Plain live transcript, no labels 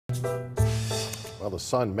Well, the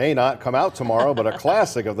sun may not come out tomorrow, but a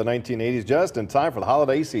classic of the 1980s just in time for the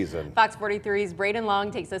holiday season. Fox 43's Braden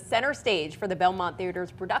Long takes us center stage for the Belmont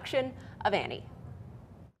Theater's production of Annie.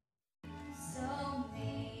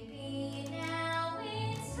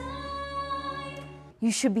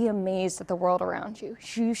 You should be amazed at the world around you.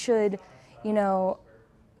 You should,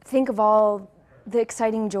 think of all the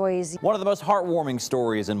exciting joys. One of the most heartwarming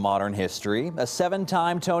stories in modern history, a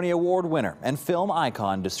 7-time Tony Award winner and film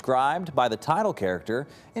icon described by the title character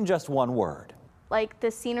in just one word. Like, the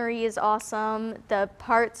scenery is awesome, the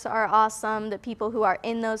parts are awesome, the people who are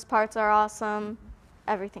in those parts are awesome.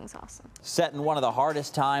 Everything's awesome. Set in one of the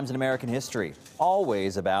hardest times in American history,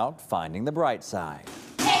 always about finding the bright side.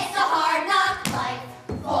 It's a hard knock life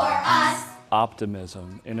for us.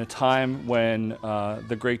 Optimism in a time when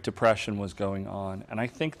the Great Depression was going on. And I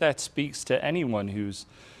think that speaks to anyone who's,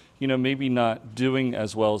 maybe not doing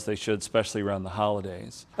as well as they should, especially around the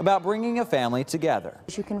holidays. About bringing a family together.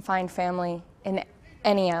 You can find family in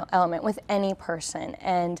any element with any person,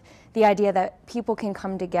 and the idea that people can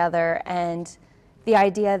come together, and the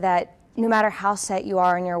idea that no matter how set you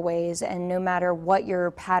are in your ways and no matter what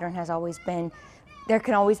your pattern has always been, there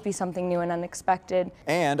can always be something new and unexpected.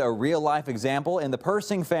 And a real-life example in the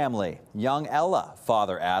Persing family. Young Ella,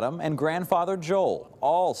 Father Adam, and Grandfather Joel,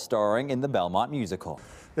 all starring in the Belmont musical.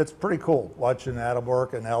 It's pretty cool watching Adam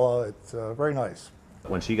work and Ella. It's very nice.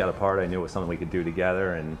 When she got a part, I knew it was something we could do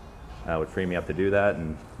together, and it would free me up to do that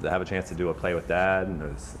and to have a chance to do a play with Dad. And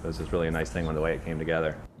it was just really a nice thing when the way it came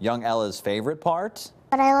together. Young Ella's favorite part?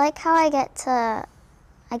 But I like how I get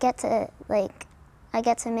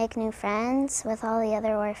to make new friends with all the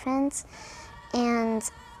other orphans, and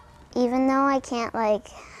even though I can't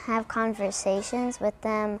have conversations with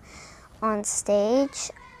them on stage,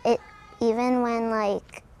 even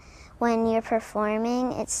when you're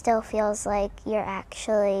performing, it still feels like you're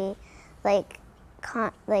actually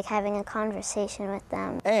having a conversation with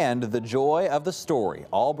them. And the joy of the story,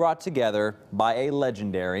 all brought together by a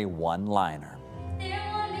legendary one-liner.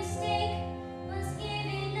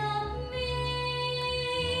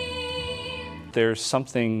 There's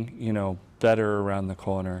something, better around the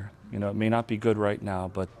corner. It may not be good right now,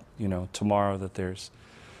 but, tomorrow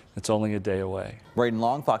it's only a day away. Braden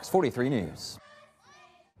Long, Fox 43 News.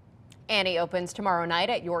 Annie opens tomorrow night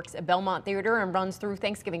at York's Belmont Theater and runs through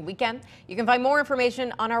Thanksgiving weekend. You can find more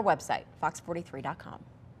information on our website, fox43.com.